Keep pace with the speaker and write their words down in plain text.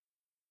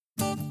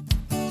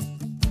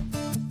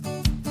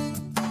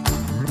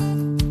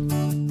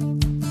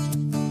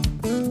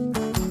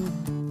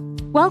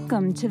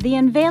Welcome to the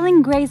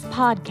Unveiling Grace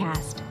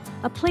podcast,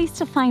 a place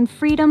to find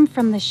freedom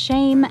from the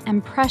shame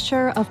and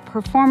pressure of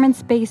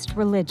performance-based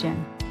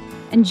religion.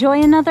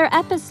 Enjoy another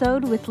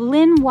episode with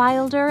Lynn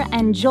Wilder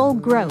and Joel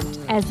Grote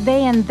as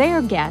they and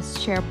their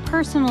guests share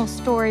personal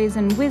stories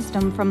and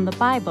wisdom from the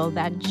Bible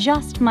that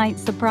just might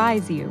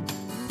surprise you.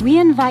 We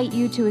invite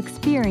you to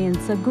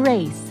experience a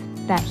grace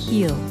that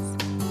heals.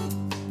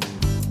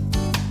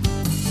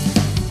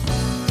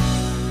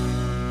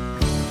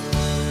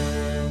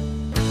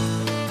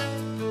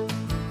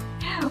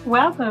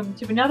 Welcome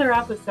to another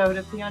episode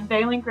of the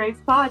Unveiling Grace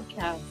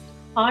podcast.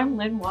 I'm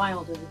Lynn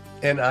Wilder.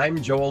 And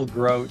I'm Joel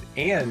Grote,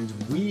 and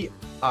we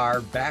are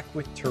back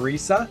with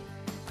Teresa.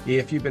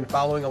 If you've been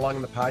following along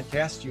in the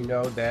podcast, you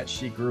know that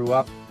she grew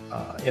up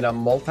in a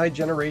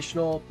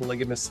multi-generational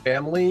polygamous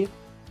family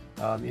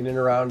in and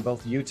around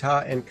both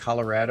Utah and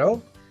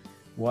Colorado,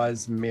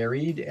 was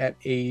married at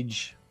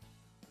age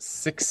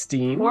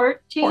 16.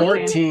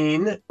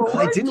 14. Oh,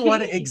 I didn't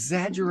want to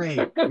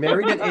exaggerate.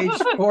 Married at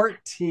age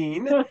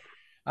 14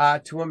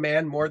 to a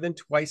man more than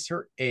twice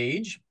her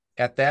age.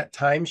 At that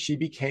time, she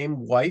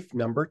became wife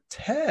number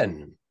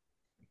 10.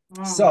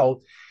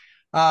 So,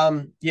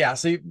 but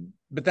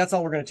that's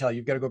all we're going to tell you.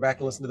 You've got to go back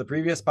and listen to the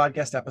previous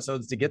podcast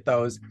episodes to get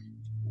those.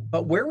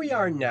 But where we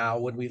are now,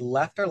 when we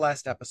left our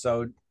last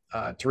episode,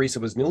 Teresa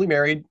was newly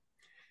married.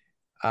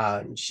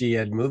 She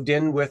had moved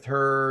in with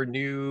her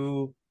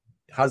new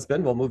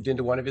husband, moved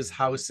into one of his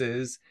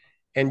houses.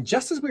 And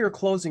just as we were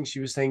closing,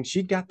 she was saying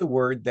she got the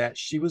word that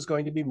she was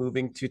going to be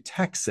moving to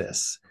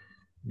Texas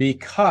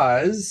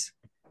because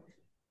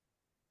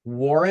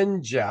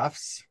Warren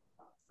Jeffs,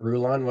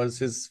 Rulon was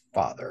his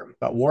father,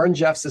 but Warren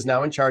Jeffs is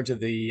now in charge of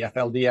the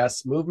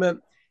FLDS movement.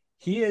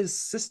 He is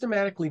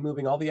systematically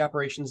moving all the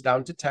operations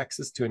down to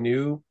Texas to a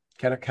new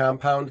kind of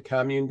compound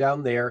commune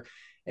down there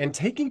and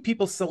taking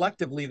people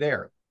selectively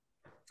there.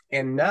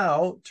 And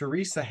now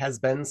Teresa has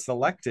been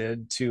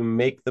selected to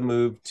make the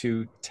move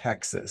to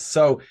Texas.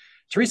 So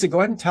Teresa, go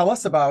ahead and tell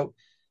us about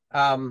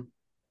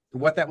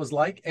what that was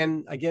like.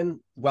 And again,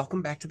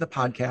 welcome back to the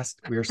podcast.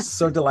 We are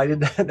so delighted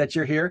that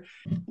you're here.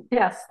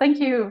 Yes, thank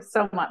you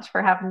so much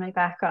for having me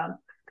back on.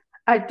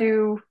 I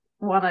do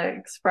want to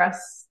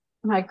express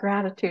my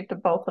gratitude to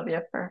both of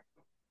you for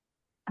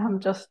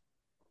just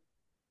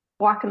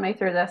walking me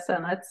through this.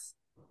 And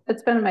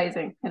it's been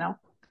amazing, to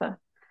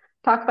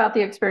talk about the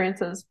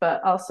experiences,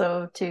 but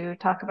also to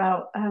talk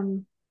about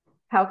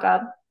how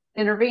God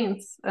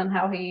intervenes and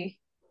how he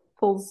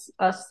pulls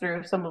us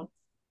through some of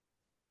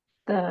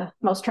the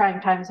most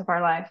trying times of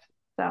our life.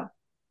 So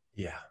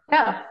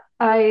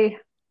I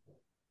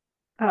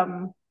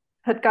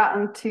had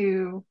gotten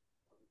to,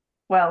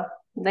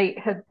 Nate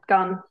had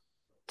gone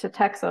to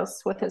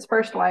Texas with his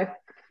first wife,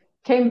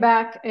 came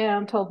back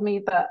and told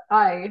me that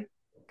I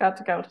got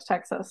to go to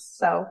Texas.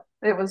 So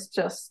it was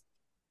just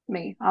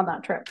me on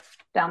that trip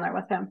down there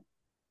with him.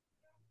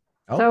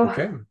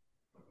 Okay.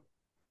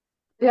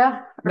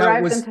 Yeah.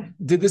 Now,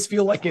 did this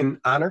feel like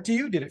an honor to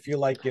you? Did it feel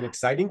like an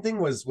exciting thing?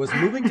 Was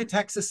moving to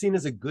Texas seen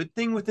as a good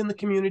thing within the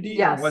community?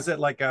 Yes. Or was it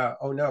like,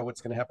 oh no,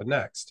 what's going to happen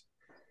next?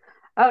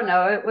 Oh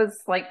no, it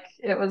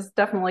was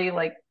definitely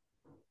like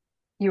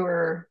you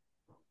were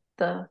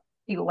the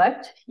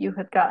elect. You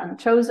had gotten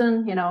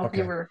chosen, Okay.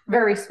 You were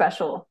very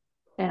special,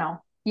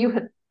 you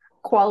had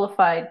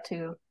qualified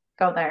to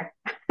go there.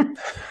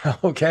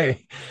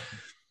 Okay.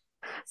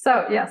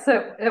 So yes,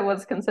 it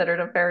was considered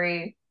a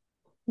very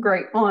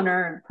great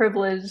honor and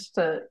privilege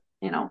to,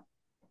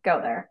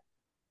 go there.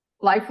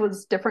 Life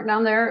was different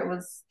down there. It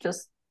was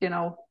just, a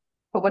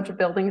whole bunch of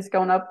buildings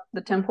going up.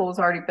 The temple was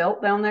already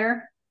built down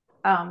there.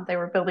 They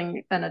were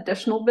building an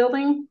additional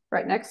building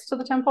right next to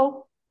the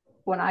temple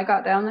when I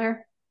got down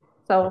there.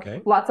 So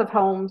Lots of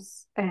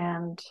homes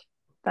and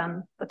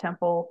then the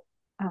temple.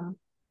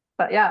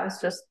 But yeah, it was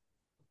just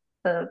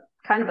the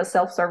kind of a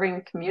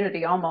self-serving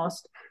community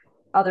almost,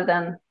 other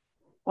than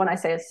when I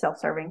say it's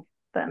self-serving,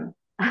 then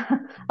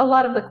a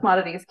lot of the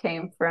commodities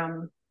came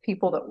from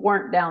people that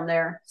weren't down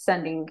there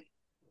sending,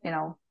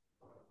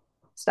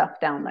 stuff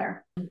down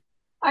there.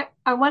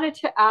 I wanted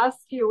to ask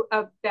you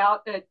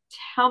about a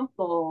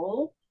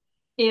temple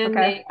in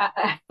the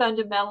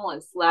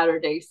fundamentalist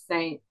Latter-day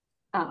Saint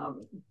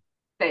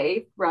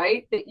faith,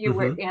 right? That you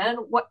were in.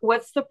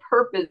 What's the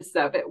purpose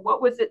of it?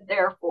 What was it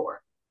there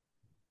for?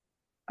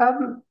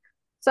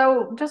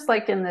 So just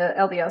like in the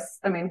LDS,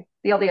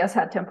 the LDS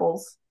had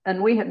temples,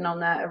 and we had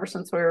known that ever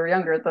since we were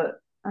younger.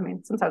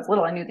 Since I was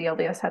little, I knew the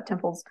LDS had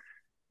temples,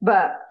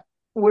 but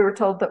we were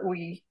told that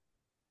we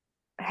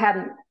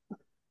hadn't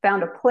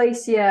found a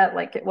place yet.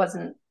 Like it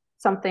wasn't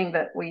something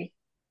that we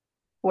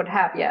would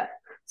have yet.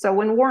 So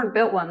when Warren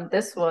built one,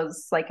 this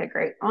was like a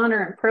great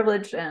honor and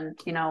privilege. And,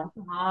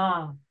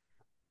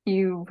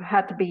 you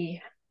had to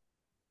be,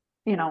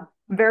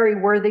 very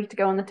worthy to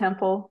go in the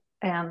temple.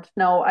 And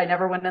no, I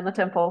never went in the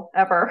temple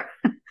ever.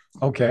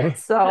 Okay.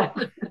 So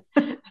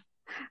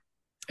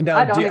now,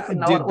 I don't even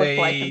know what it looked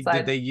like inside.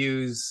 Did they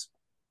use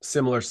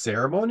similar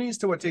ceremonies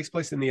to what takes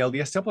place in the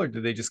LDS temple, or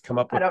did they just come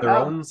up with their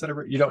own set of?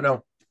 You don't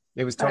know.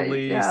 It was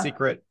totally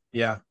secret.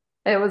 Yeah.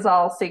 It was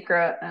all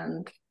secret,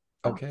 and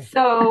Okay.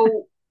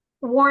 So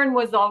Warren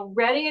was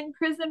already in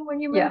prison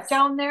when you moved Yes.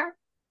 down there?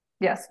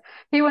 Yes.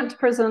 He went to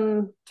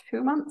prison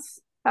 2 months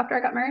after I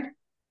got married.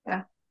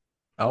 Yeah.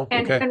 Oh,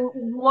 And okay.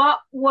 what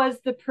was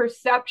the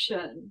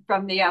perception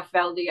from the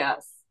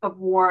FLDS of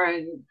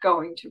Warren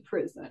going to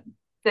prison?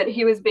 That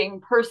he was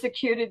being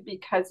persecuted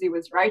because he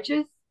was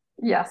righteous?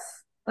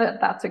 Yes.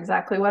 That's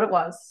exactly what it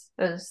was,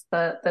 is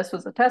that this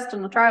was a test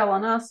and a trial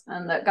on us,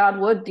 and that God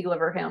would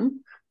deliver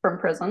him from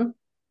prison.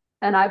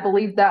 And I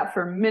believed that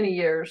for many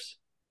years,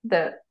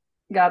 that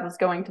God was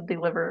going to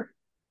deliver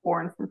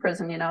Warren from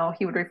prison. You know,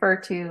 he would refer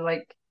to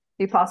like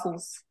the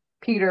apostles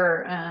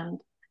Peter, and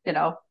you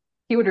know,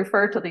 he would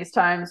refer to these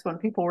times when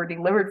people were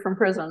delivered from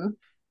prison.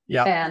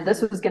 Yeah. And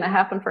this was going to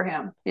happen for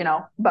him, you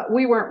know, but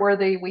we weren't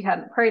worthy. We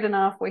hadn't prayed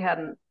enough. We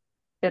hadn't,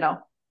 you know,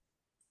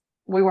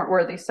 we weren't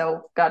worthy.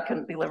 So God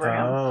couldn't deliver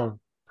him. Oh,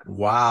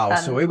 wow.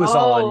 So And it was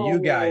all on you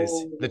guys.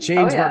 The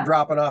chains weren't yeah,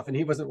 dropping off and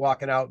he wasn't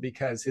walking out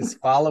because his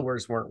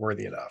followers weren't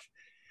worthy enough.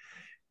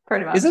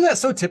 pretty much. Isn't that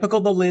so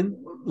typical, the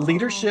Lynn?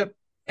 Leadership,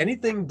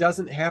 anything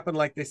doesn't happen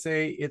like they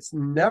say. It's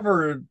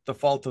never the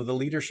fault of the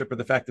leadership or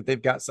the fact that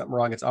they've got something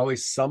wrong. It's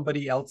always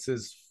somebody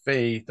else's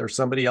faith or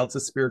somebody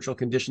else's spiritual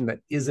condition that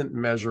isn't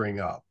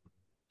measuring up.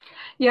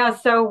 Yeah,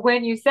 so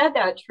when you said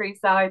that,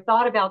 Teresa, I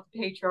thought about the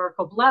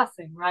patriarchal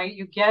blessing, right?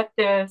 You get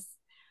this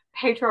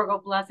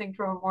patriarchal blessing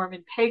from a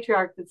Mormon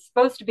patriarch that's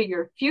supposed to be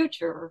your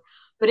future,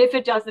 but if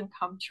it doesn't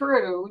come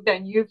true,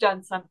 then you've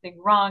done something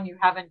wrong. You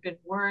haven't been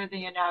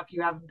worthy enough.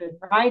 You haven't been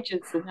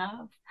righteous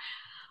enough.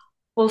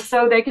 Well,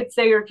 so they could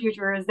say your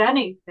future is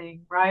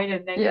anything, right?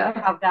 And then you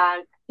have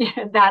that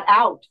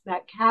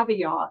that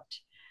caveat.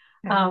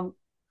 Yeah.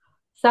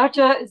 Such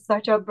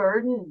a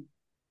burden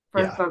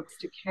for folks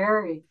to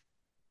carry.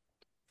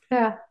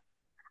 Yeah.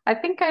 I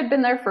think I'd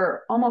been there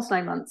for almost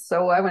 9 months.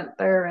 So I went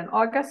there in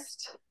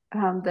August.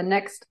 The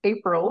next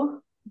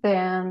April,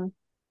 then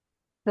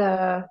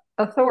the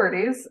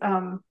authorities,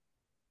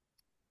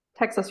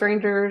 Texas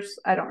Rangers,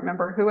 I don't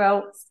remember who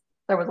else,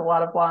 there was a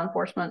lot of law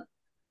enforcement,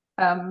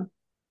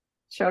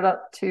 showed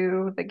up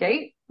to the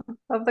gate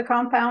of the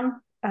compound,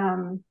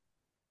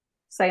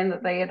 saying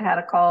that they had had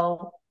a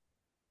call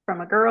from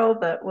a girl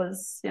that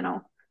was, you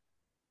know,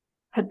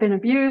 had been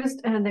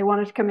abused, and they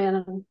wanted to come in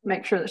and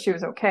make sure that she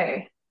was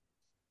okay.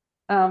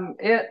 I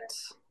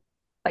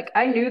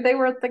knew they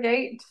were at the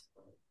gate,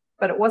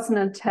 but it wasn't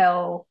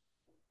until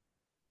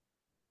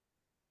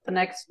the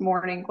next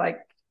morning,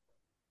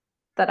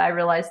 that I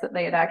realized that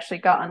they had actually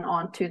gotten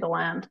onto the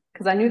land,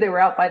 because I knew they were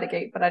out by the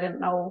gate, but I didn't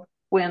know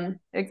when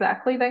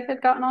exactly they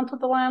had gotten onto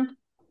the land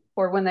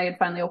or when they had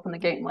finally opened the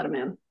gate and let them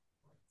in.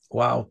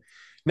 Wow.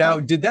 Now,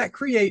 did that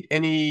create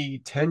any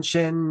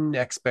tension,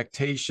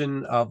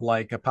 expectation of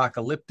like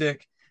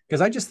apocalyptic? Because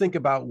I just think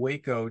about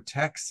Waco,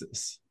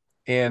 Texas,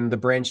 and the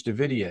Branch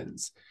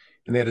Davidians.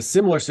 And they had a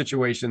similar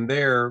situation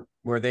there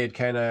where they had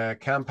kind of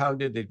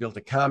compounded. They'd built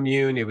a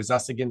commune. It was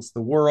us against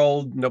the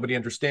world. Nobody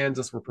understands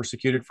us. We're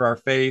persecuted for our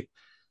faith.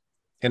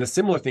 And a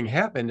similar thing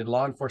happened, and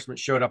law enforcement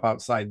showed up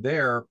outside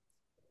there,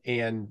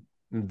 and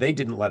they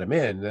didn't let him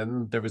in.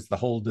 And there was the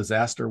whole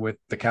disaster with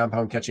the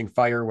compound catching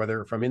fire,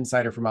 whether from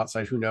inside or from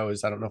outside, who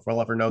knows? I don't know if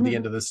we'll ever know the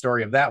end of the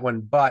story of that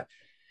one. But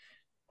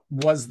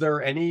was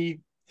there any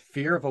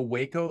fear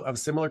of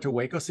similar to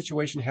Waco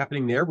situation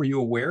happening there? Were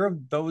you aware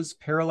of those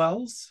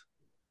parallels?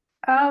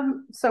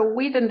 So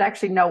we didn't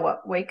actually know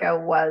what Waco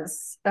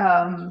was.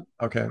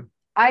 Okay.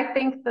 I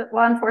think that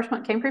law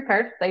enforcement came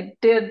prepared. They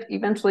did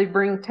eventually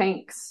bring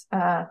tanks,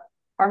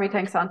 army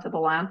tanks onto the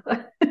land.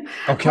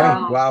 Okay.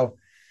 Wow.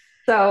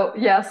 So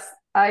yes,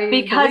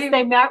 because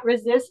they met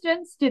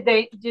resistance. Did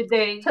they?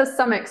 To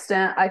some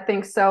extent, I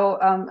think so.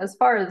 As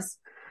far as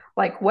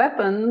like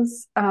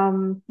weapons,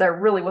 there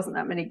really wasn't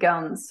that many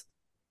guns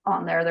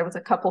on there. There was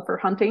a couple for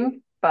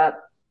hunting, but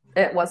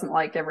it wasn't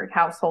like every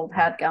household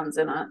had guns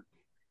in it.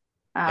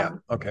 Yeah.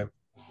 Okay.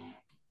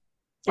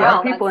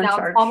 Well, people in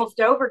charge. Almost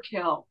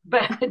overkill,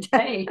 but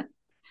hey.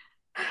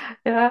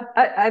 Yeah,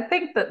 I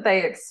think that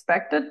they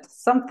expected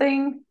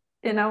something,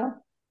 you know,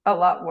 a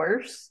lot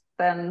worse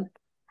than,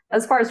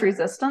 as far as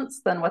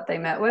resistance, than what they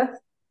met with.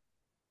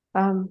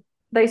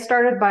 They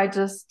started by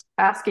just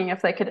asking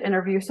if they could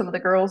interview some of the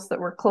girls that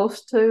were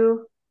close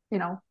to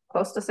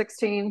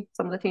 16,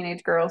 some of the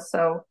teenage girls.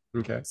 So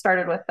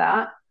started with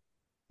that.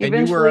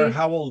 And you were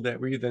how old?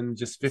 Were you then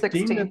just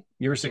 15? 16.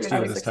 You were 16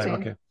 at this 16.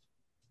 time. Okay.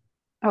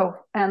 Oh,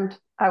 and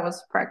I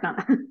was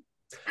pregnant.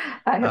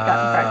 I had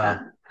gotten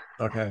pregnant.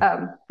 Okay.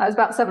 I was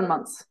about 7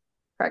 months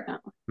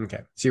pregnant.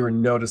 Okay. So you were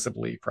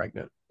noticeably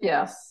pregnant.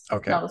 Yes.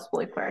 Okay.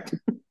 Noticeably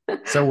pregnant.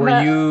 So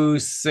were you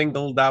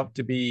singled out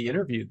to be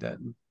interviewed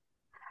then?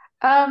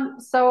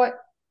 So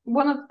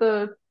one of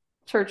the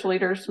church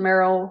leaders,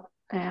 Merrill,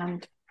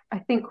 and I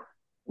think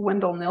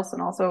Wendell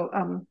Nielsen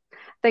also,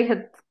 they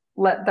had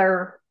let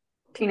their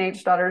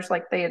teenage daughters,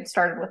 like they had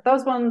started with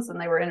those ones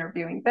and they were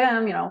interviewing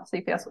them,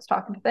 CPS was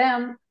talking to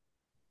them.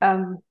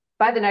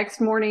 By the next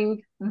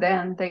morning,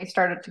 then they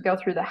started to go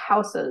through the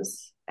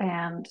houses,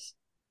 and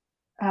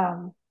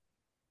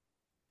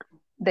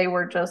they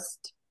were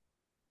just,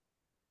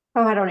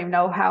 I don't even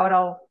know how it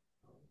all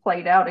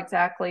played out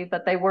exactly,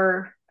 but they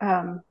were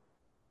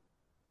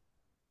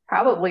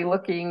probably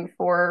looking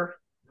for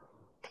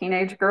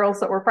teenage girls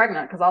that were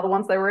pregnant, because all the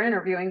ones they were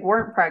interviewing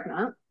weren't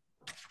pregnant.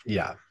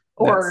 Yeah.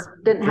 Or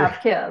didn't have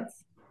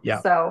kids.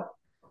 Yeah. So,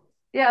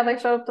 yeah, they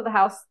showed up to the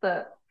house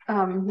that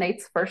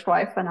Nate's first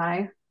wife and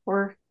I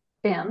were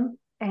in,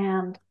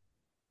 and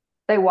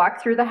they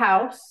walked through the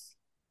house.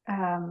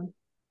 And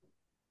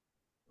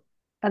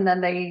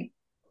then they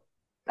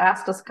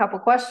asked us a couple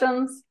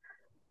questions,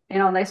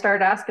 and they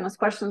started asking us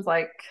questions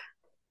like,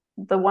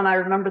 the one I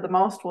remember the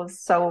most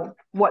was, so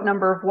what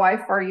number of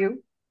wife are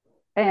you?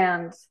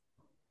 And,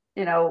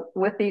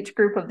 with each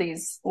group of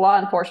these law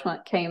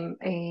enforcement came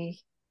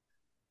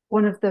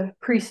one of the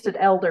priested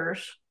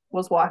elders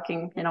was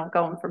walking,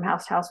 going from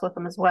house to house with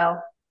them as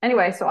well.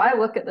 Anyway, so I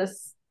look at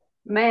this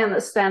man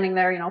that's standing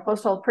there,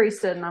 post-hold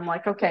priesthood, and I'm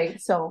like, okay,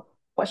 so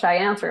what should I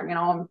answer him?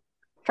 I'm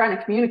trying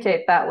to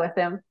communicate that with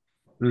him.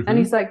 Mm-hmm. And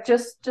he's like,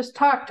 just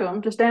talk to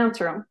him, just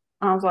answer him.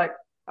 And I was like,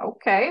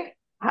 okay,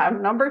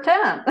 I'm number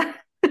 10.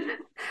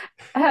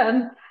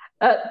 And,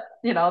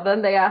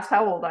 then they asked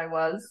how old I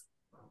was,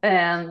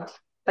 and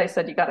they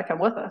said, you got to come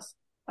with us.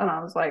 And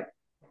I was like,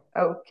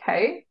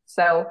 okay.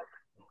 So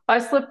I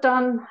slipped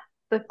on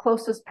the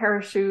closest pair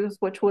of shoes,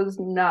 which was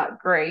not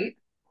great.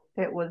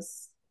 It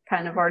was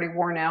kind of already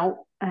worn out,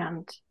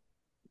 and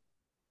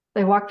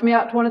they walked me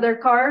out to one of their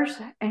cars,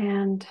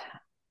 and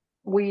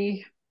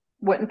we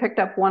went and picked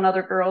up one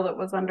other girl that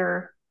was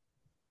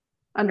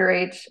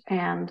underage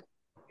and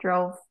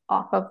drove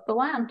off of the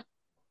land.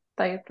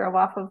 They drove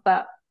off of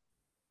that,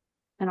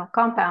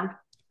 compound,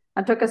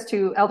 and took us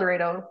to El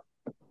Dorado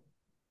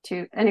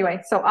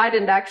anyway. So I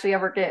didn't actually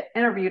ever get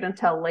interviewed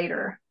until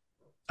later.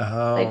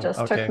 Oh, they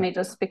just took me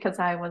just because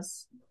I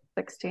was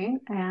 16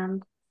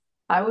 and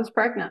I was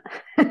pregnant.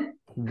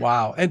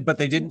 Wow. But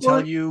they didn't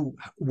tell you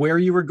where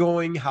you were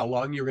going, how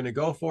long you were going to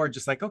go for,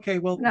 just like, okay,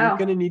 well, you're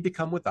going to need to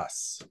come with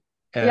us.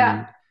 And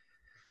yeah.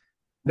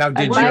 Now,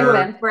 were you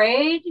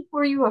afraid?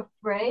 Were you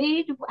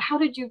afraid? How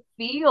did you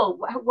feel?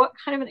 What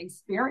kind of an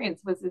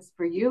experience was this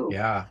for you?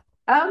 Yeah.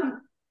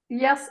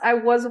 Yes, I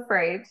was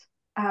afraid.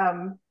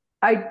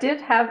 I did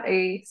have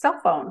a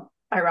cell phone,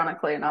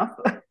 ironically enough,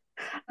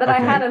 that I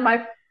had in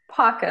my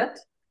pocket.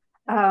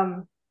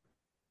 By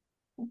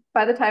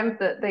the time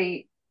that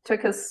they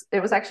took us,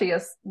 it was actually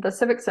the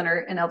Civic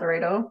Center in El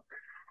Dorado.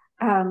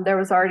 There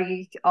was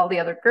already all the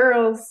other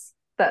girls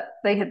that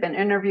they had been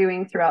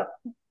interviewing throughout,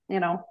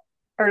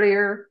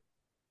 earlier.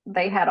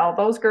 They had all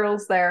those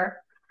girls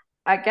there.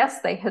 I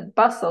guess they had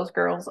bused those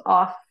girls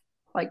off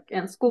like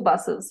in school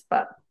buses,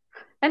 but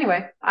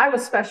anyway, I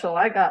was special.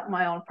 I got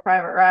my own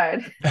private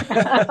ride.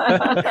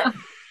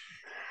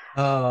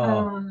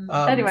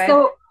 Anyway,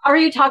 so are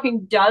you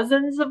talking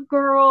dozens of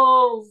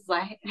girls,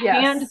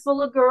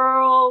 handful of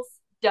girls,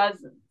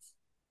 dozens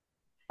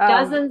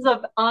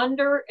of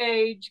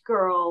underage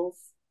girls,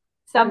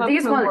 some of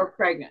whom were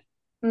pregnant?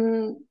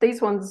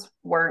 These ones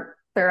weren't.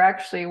 There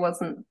actually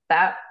wasn't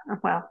that,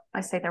 well,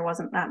 I say there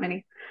wasn't that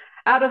many.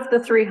 Out of the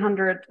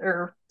 300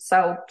 or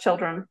so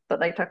children that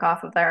they took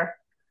off of there.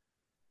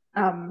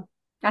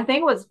 I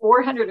think it was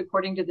 400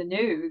 according to the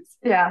news.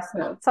 Yeah,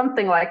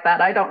 something like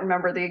that. I don't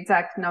remember the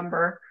exact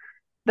number.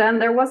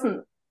 Then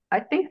I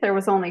think there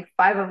was only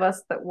 5 of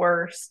us that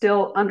were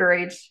still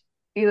underage,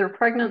 either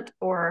pregnant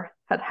or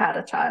had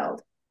a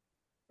child.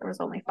 There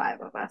was only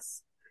 5 of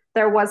us.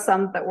 There was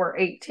some that were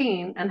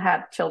 18 and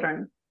had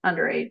children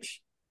underage,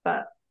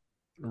 but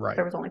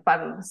there was only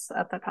 5 of us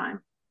at the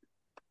time.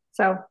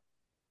 So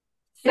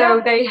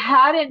they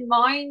had in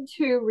mind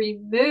to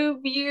remove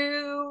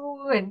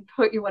you and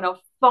put you in a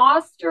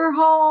foster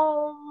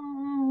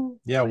home.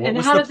 Yeah, what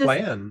was the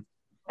plan?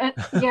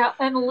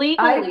 And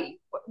legally,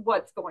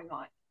 what's going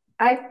on?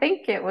 I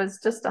think it was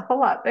just a whole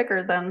lot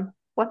bigger than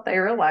what they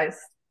realized.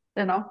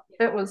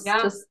 It was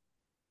just,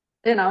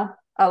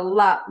 a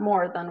lot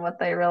more than what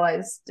they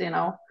realized,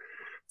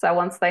 So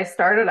once they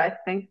started, I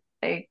think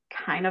they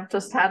kind of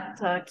just had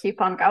to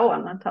keep on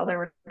going until they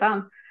were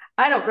done.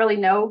 I don't really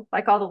know,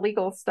 like all the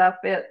legal stuff,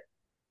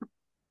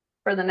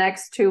 for the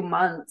next 2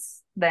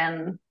 months,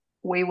 then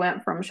we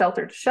went from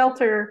shelter to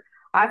shelter.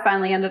 I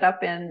finally ended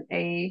up in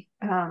a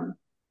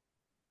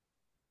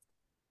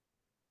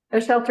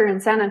shelter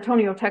in San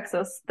Antonio,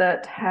 Texas,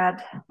 that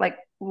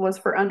was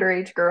for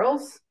underage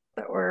girls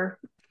that were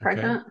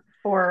pregnant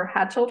or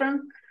had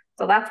children.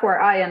 So that's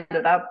where I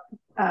ended up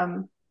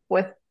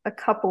with a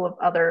couple of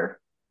other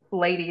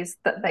ladies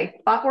that they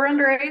thought were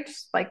underage.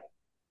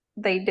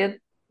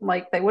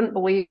 They wouldn't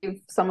believe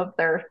some of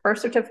their birth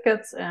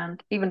certificates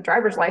and even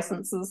driver's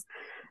licenses.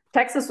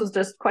 Texas was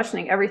just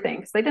questioning everything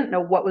because they didn't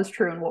know what was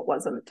true and what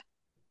wasn't.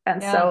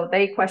 And so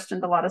they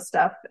questioned a lot of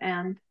stuff,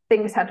 and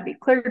things had to be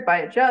cleared by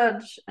a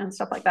judge and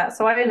stuff like that.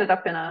 So I ended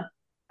up in a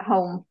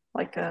home,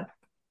 like a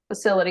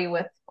facility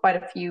with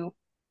quite a few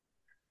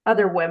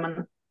other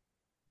women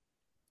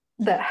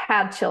that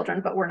had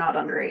children but were not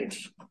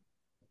underage.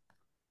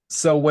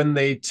 So when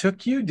they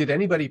took you, did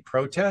anybody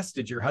protest?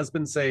 Did your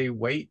husband say,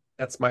 wait,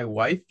 that's my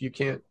wife, you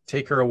can't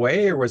take her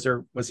away? Or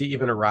was he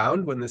even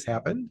around when this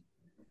happened?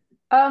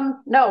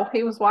 No,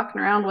 he was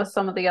walking around with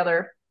some of the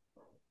other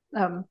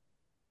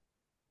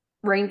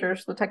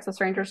Rangers, the Texas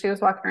Rangers. He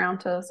was walking around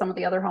to some of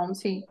the other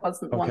homes. He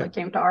wasn't the one that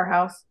came to our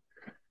house.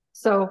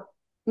 So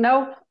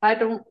no, I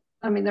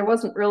mean, there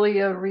wasn't really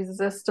a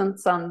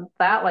resistance on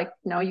that. Like,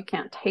 no, you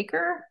can't take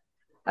her.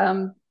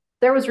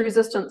 There was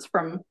resistance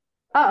from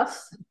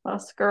us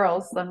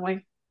girls. Then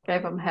we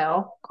gave them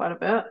hell quite a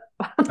bit.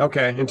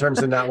 Okay. In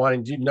terms of not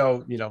wanting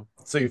to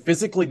so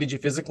did you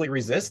physically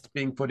resist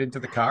being put into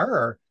the car,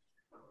 or?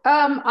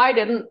 I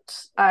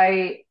didn't.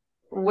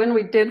 When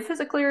we did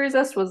physically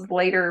resist was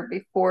later,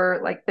 before,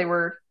 like, they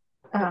were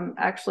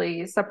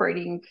actually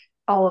separating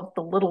all of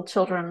the little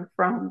children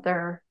from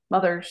their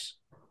mothers.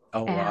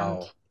 Oh, and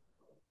wow.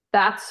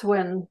 That's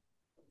when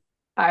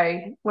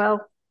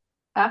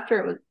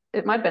after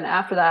it might have been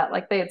after that,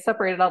 like, they had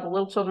separated all the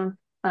little children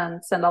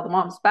and send all the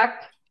moms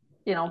back,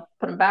 put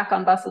them back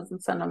on buses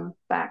and send them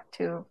back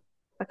to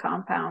the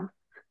compound.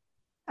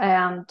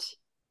 And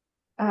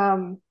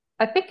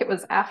I think it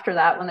was after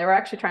that when they were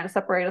actually trying to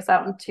separate us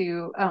out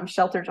into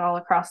shelters all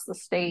across the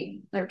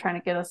state. They were trying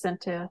to get us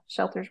into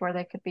shelters where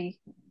they could be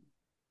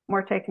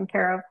more taken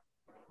care of.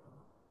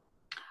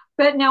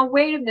 But now,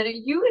 wait a minute,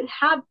 you had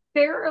had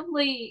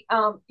fairly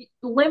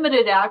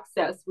limited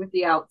access with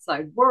the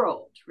outside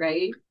world,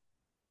 right?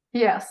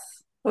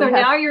 Yes. So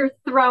now you're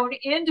thrown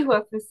into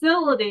a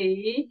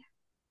facility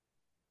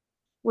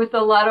with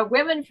a lot of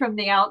women from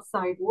the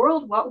outside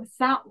world. What was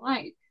that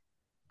like?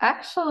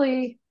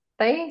 Actually,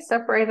 they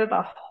separated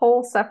a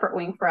whole separate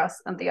wing for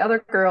us, and the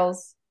other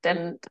girls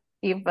didn't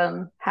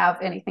even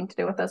have anything to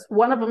do with us.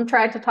 One of them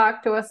tried to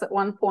talk to us at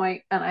one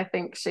point, and I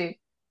think she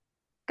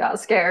got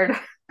scared,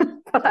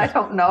 but I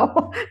don't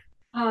know.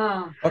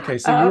 Okay,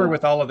 so you were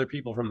with all other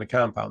people from the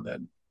compound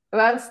then?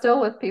 I was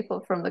still with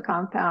people from the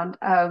compound.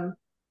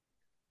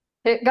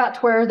 It got to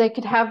where they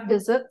could have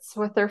visits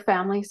with their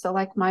family. So,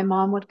 like, my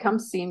mom would come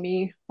see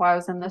me while I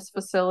was in this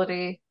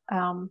facility.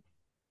 And,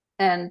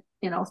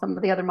 some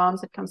of the other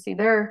moms would come see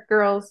their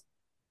girls.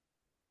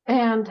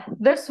 And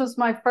this was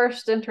my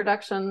first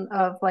introduction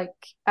of, like,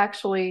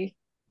 actually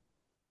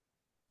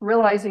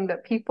realizing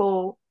that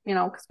people,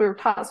 because we were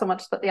taught so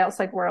much that the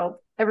outside world,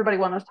 everybody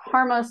wanted to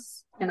harm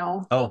us,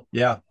 Oh,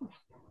 yeah.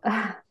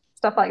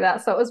 Stuff like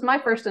that. So it was my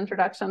first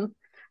introduction.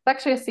 It's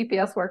actually a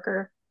CPS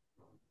worker,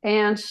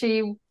 and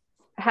she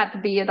had to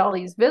be at all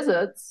these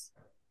visits,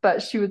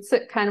 but she would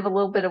sit kind of a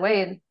little bit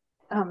away.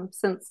 And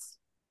since,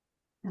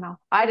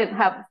 I didn't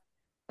have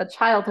a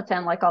child to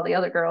tend like all the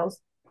other girls,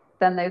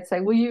 then they'd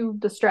say, will you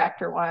distract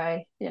her while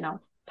I,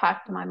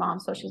 talk to my mom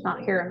so she's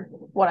not hearing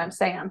what I'm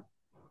saying.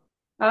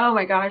 Oh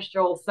my gosh,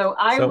 Joel. So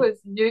I was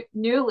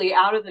newly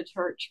out of the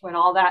church when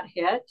all that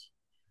hit.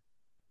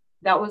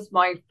 That was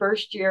my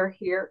first year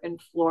here in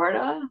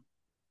Florida.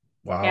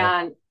 Wow.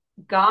 And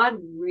God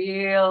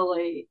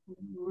really,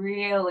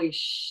 really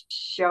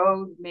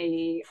showed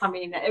me. I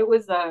mean, it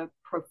was a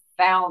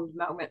profound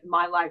moment in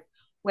my life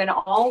when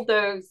all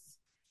those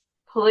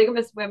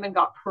polygamous women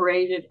got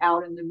paraded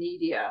out in the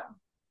media.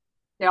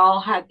 They all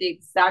had the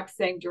exact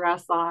same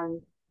dress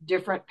on,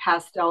 different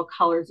pastel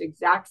colors,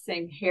 exact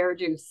same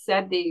hairdo,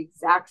 said the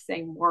exact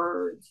same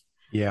words.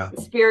 Yeah.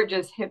 The Spirit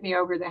just hit me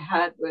over the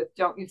head with,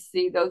 don't you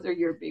see, those are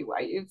your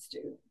BYU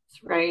students,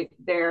 right?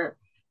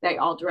 They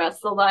all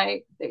dress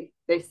alike.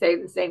 They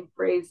say the same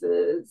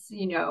phrases,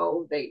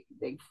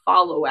 they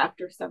follow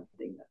after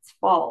something that's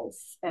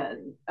false,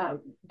 and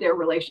their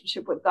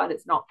relationship with God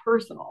is not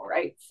personal,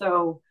 right?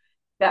 So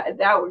that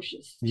was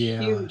just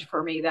huge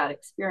for me, that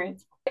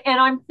experience. And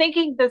I'm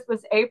thinking this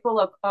was April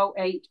of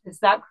 2008. Is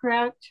that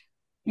correct?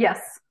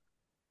 Yes.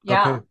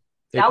 Yeah. Okay.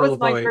 That was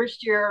my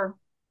first year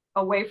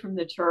away from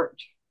the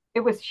church. It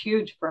was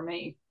huge for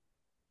me.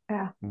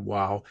 Yeah.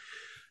 Wow.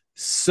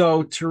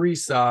 So,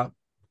 Teresa,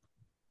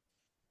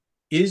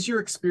 is your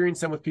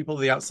experience then with people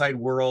of the outside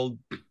world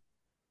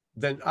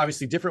then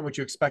obviously different what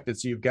you expected?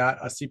 So you've got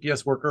a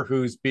CPS worker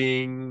who's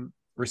being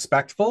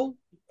respectful,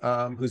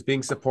 who's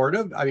being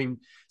supportive. I mean,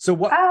 so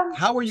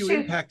how are you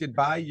impacted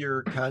by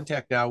your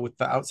contact now with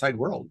the outside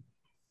world?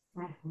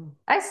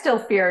 I still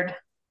feared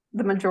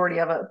the majority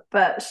of it,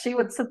 but she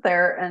would sit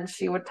there and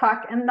she would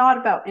talk, and not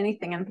about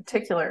anything in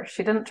particular.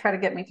 She didn't try to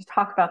get me to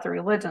talk about the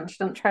religion. She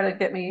didn't try to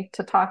get me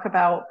to talk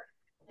about,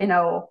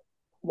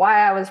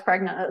 why I was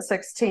pregnant at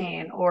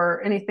 16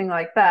 or anything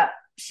like that.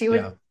 She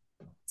would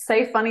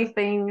say funny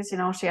things.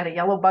 She had a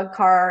yellow bug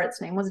car. Its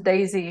name was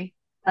Daisy.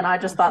 And I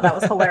just thought that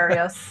was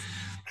hilarious.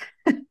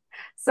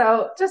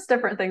 So just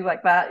different things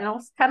like that.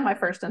 It's kind of my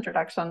first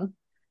introduction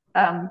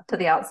to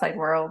the outside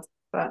world.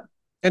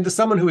 And to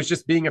someone who is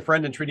just being a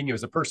friend and treating you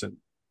as a person.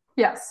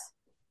 Yes.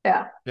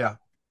 Yeah. Yeah.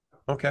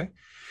 Okay.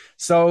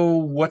 So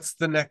what's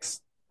the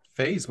next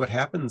phase? What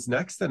happens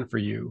next then for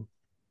you?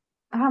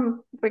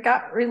 We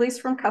got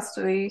released from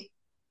custody.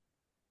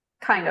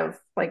 Kind of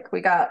like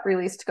we got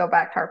released to go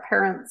back to our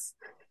parents.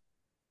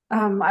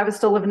 I was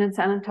still living in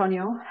San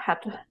Antonio, had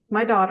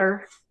my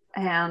daughter,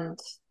 and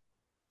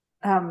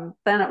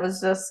then it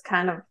was just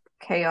kind of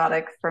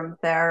chaotic from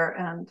there.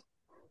 And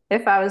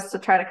if I was to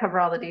try to cover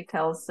all the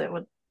details, it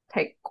would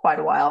take quite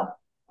a while.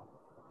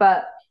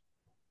 But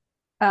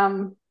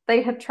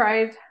They had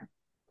tried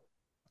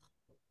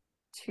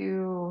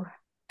to,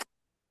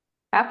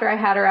 after I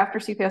had her, after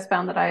CPS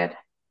found that I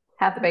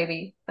had the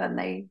baby, then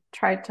they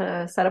tried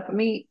to set up a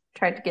meet,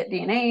 tried to get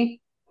DNA,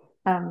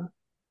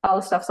 all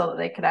the stuff so that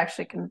they could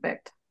actually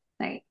convict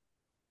Nate.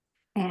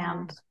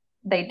 And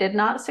they did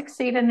not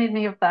succeed in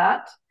any of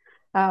that.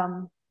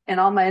 In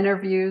all my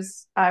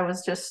interviews, I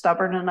was just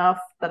stubborn enough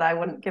that I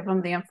wouldn't give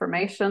them the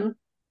information.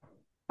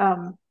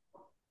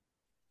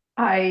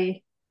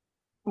 I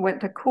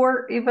went to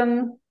court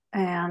even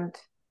and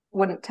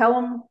wouldn't tell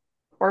them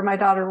where my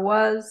daughter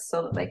was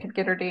so that they could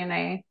get her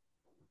DNA.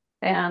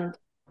 And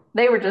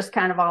they were just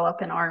kind of all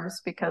up in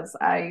arms because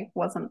I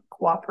wasn't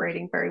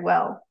cooperating very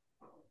well.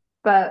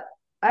 But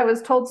I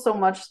was told so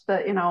much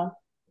that,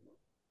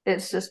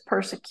 it's just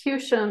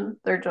persecution.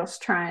 They're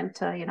just trying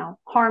to,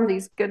 harm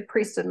these good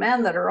priesthood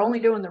men that are only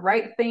doing the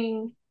right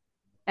thing.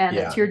 And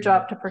it's your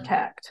job to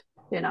protect,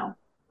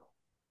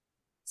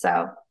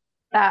 So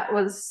that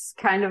was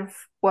kind of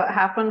what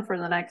happened for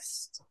the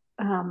next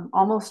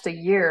almost a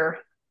year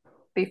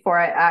before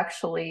I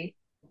actually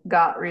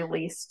got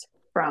released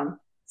from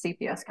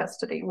CPS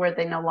custody, where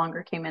they no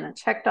longer came in and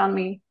checked on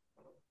me.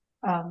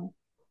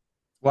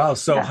 Wow.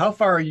 So how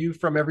far are you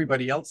from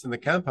everybody else in the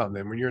compound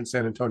then when you're in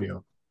San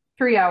Antonio?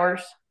 3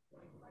 hours.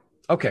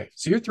 Okay.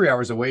 So you're 3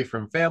 hours away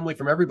from family,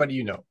 from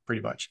everybody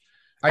pretty much.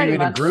 Are you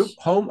in a group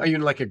home? Are you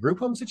in like a group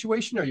home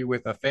situation? Are you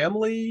with a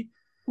family?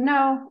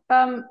 No.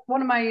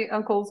 One of my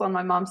uncles on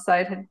my mom's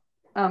side had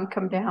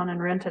come down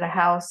and rented a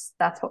house.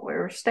 That's what we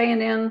were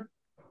staying in.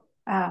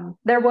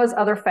 There was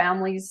other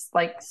families,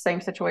 like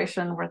same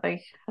situation, where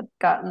they had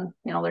gotten,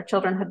 their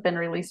children had been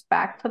released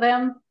back to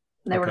them.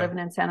 And they were living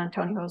in San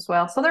Antonio as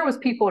well. So there was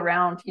people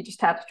around. You just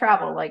had to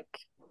travel. Like,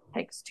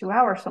 takes 2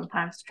 hours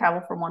sometimes to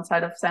travel from one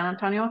side of San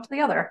Antonio to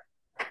the other.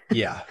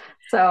 Yeah.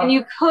 And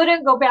you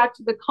couldn't go back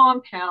to the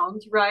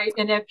compound, right?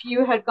 And if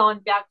you had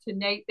gone back to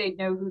Nate, they'd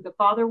know who the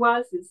father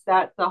was. Is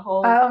that the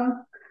whole?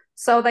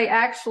 So they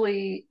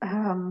actually,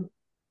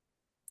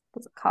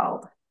 what's it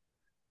called?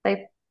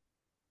 They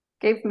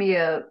gave me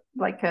a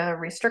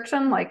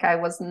restriction, like I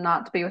was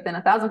not to be within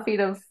 1,000 feet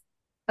of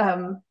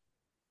the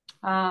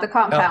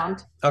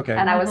compound. Oh, okay.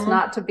 And I was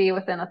not to be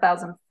within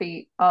 1,000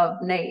 feet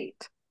of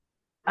Nate.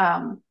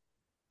 So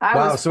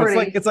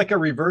it's like a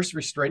reverse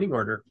restraining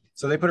order.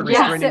 So they put a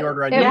restraining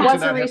order on you to not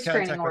have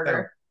contact with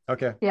them.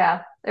 Okay.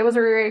 Yeah, it was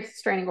a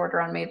restraining order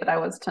on me that I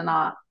was to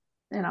not,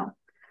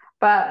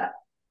 But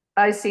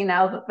I see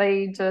now that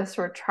they just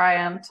were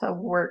trying to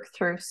work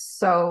through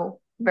so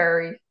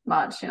very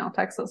much.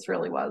 Texas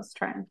really was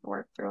trying to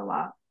work through a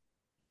lot.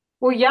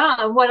 Well, yeah.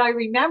 And what I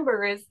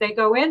remember is they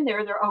go in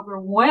there, they're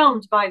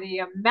overwhelmed by the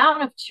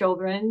amount of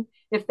children.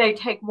 If they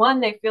take one,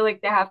 they feel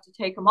like they have to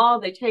take them all.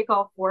 They take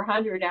all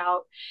 400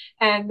 out.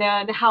 And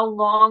then how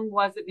long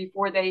was it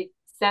before they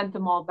sent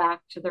them all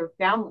back to their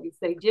families?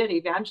 They did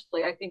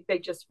eventually. I think they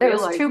just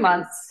realized. It was 2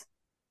 months.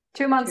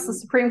 2 months, the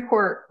Supreme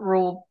Court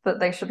ruled that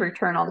they should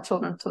return all the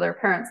children to their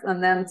parents.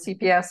 And then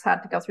CPS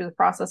had to go through the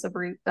process of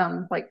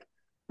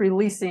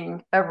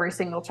releasing every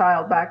single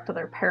child back to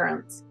their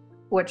parents,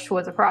 which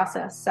was a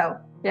process. So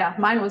yeah,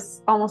 mine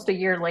was almost a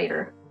year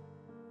later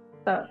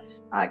that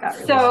I got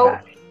released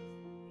back.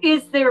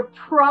 Is there a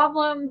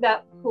problem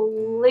that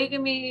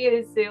polygamy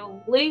is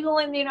illegal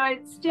in the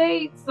United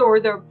States, or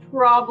the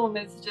problem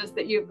is just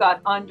that you've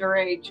got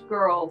underage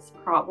girls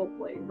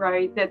probably,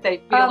 right, that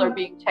they feel are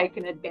being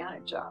taken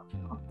advantage of?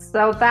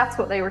 So that's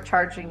what they were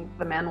charging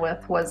the men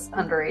with, was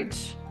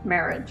underage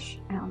marriage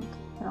and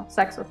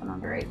sex with an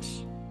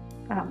underage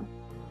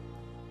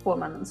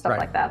woman and stuff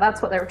like that.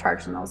 That's what they were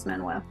charging those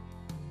men with.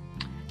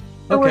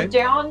 So we're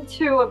down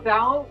to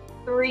about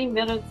 3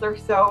 minutes or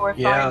so,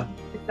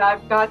 if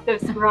I've got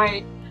this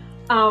right.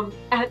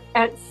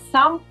 At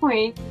some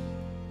point,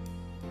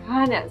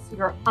 goodness,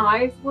 your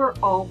eyes were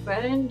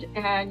opened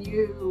and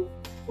you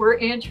were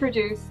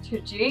introduced to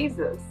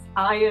Jesus.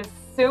 I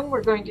assume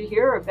we're going to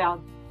hear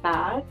about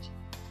that.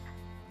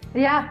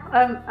 Yeah,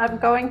 I'm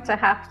going to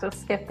have to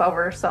skip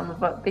over some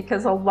of it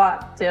because a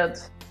lot did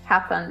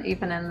happen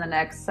even in the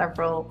next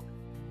several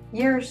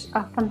years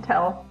up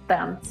until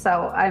then.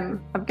 So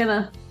I'm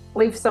gonna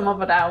leave some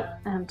of it out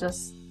and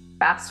just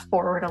fast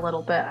forward a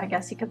little bit, I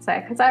guess you could say,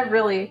 because I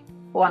really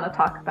want to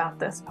talk about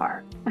this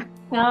part.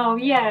 Oh,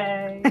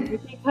 yay!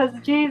 Because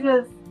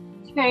Jesus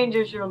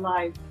changes your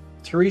life.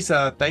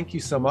 Teresa, thank you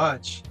so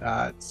much.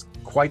 It's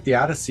quite the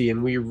odyssey,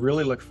 and we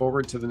really look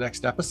forward to the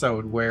next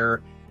episode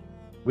where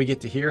we get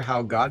to hear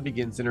how God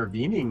begins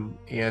intervening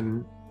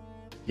and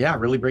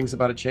really brings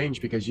about a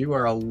change, because you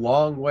are a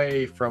long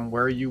way from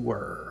where you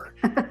were.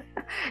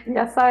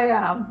 Yes, I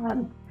am.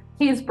 And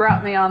he's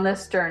brought me on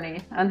this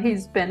journey, and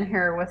he's been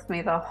here with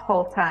me the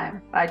whole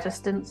time. I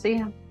just didn't see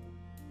him.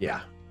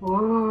 Yeah.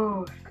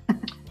 Whoa.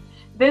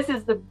 This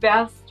is the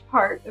best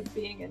part of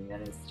being in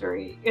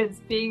ministry, is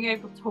being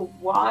able to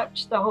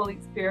watch the Holy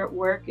Spirit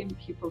work in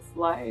people's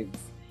lives.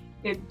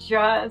 It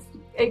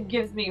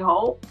gives me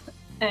hope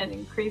and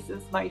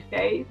increases my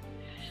faith.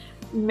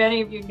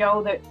 Many of you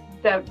know that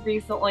that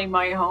recently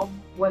my home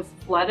was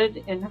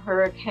flooded in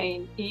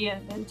Hurricane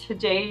Ian, and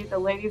today the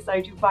ladies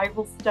I do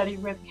Bible study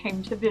with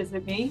came to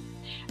visit me,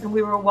 and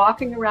we were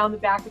walking around the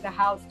back of the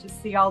house to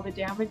see all the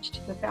damage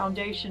to the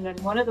foundation, and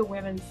one of the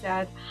women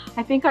said,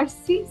 "I think I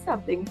see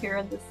something here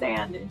in the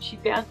sand," and she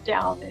bent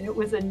down, and it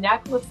was a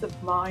necklace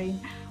of mine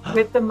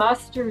with the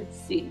mustard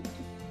seed.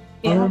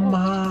 Oh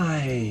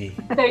my!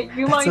 That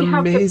you might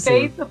have the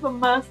faith of a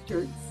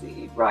mustard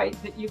seed, right?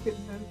 That you can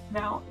move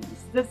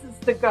mountains. This is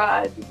the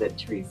God that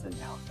Teresa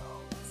now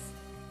knows.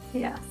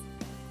 Yes,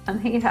 and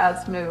He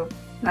has moved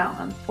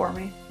mountains for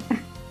me.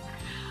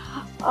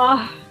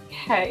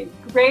 Okay,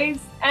 grace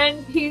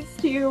and peace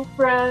to you,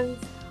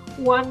 friends.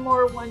 One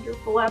more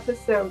wonderful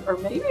episode, or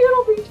maybe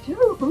it'll be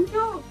two. Who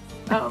knows?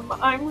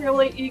 I'm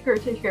really eager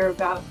to hear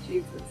about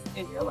Jesus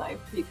in your life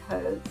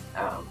because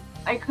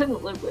I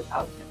couldn't live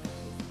without Him.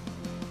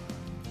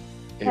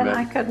 Amen. And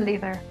I couldn't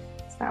either.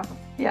 So,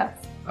 yes.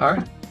 All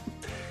right.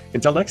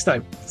 Until next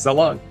time, so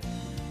long.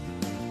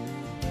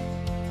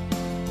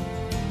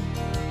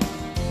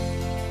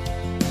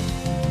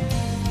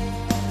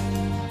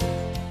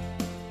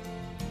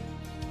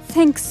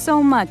 Thanks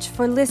so much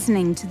for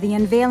listening to the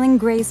Unveiling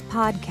Grace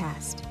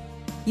podcast.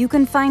 You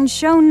can find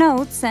show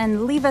notes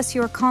and leave us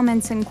your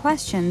comments and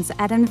questions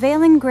at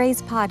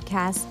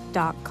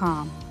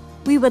unveilinggracepodcast.com.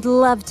 We would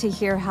love to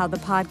hear how the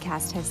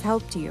podcast has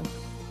helped you.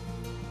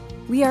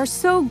 We are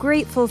so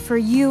grateful for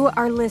you,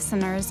 our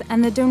listeners,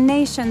 and the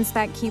donations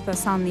that keep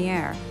us on the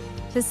air.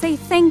 To say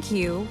thank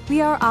you, we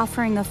are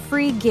offering a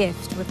free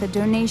gift with a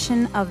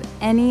donation of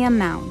any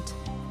amount.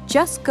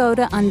 Just go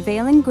to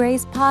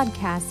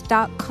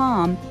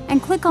unveilinggracepodcast.com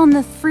and click on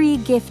the free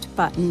gift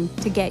button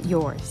to get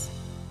yours.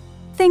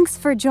 Thanks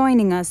for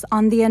joining us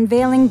on the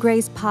Unveiling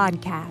Grace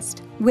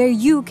podcast, where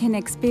you can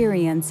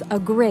experience a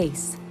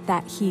grace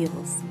that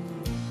heals.